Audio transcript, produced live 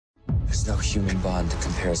There's no human bond that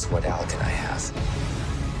compares to what Alec and I have.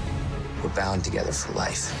 We're bound together for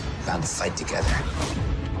life, bound to fight together,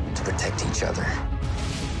 to protect each other.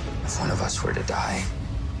 If one of us were to die,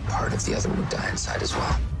 part of the other would die inside as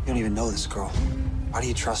well. You don't even know this girl. Why do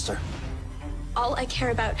you trust her? All I care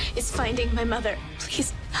about is finding my mother.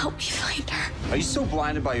 Please help me find her. Are you so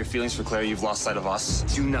blinded by your feelings for Claire you've lost sight of us?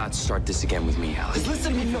 Do not start this again with me, Alec.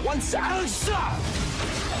 Listen to me for 1 second. Alex, stop!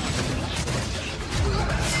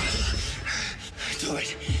 Do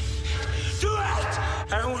it. Do it!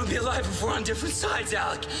 I don't want to be alive if we're on different sides,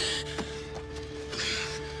 Alec.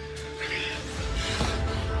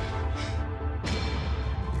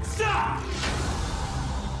 Stop!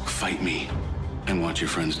 Fight me and watch your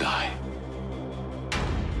friends die.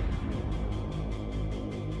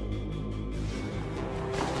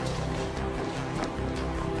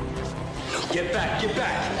 Get back, get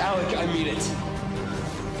back! Alec, I mean it.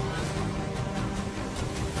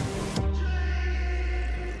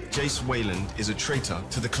 Jace Wayland is a traitor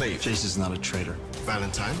to the Clave. Jace is not a traitor.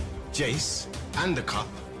 Valentine, Jace, and the cup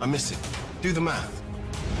are missing. Do the math.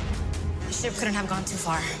 The ship couldn't have gone too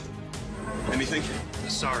far. Anything?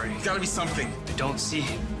 Sorry. There's gotta be something. I don't see.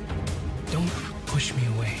 Don't push me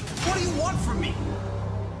away. What do you want from me?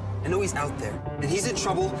 I know he's out there, and he's in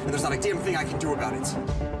trouble, and there's not a damn thing I can do about it.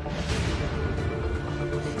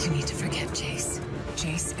 You need to forgive Jace.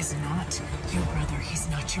 Jace is not your brother. He's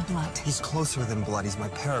not your blood. He's closer than blood. He's my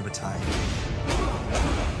Parabatai.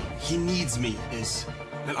 He needs me, Is.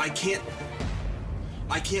 And I can't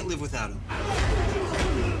live without him.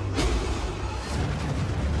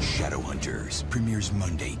 Shadowhunters premieres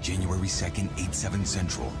Monday, January 2nd, 8/7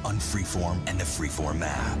 Central on Freeform and the Freeform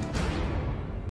app.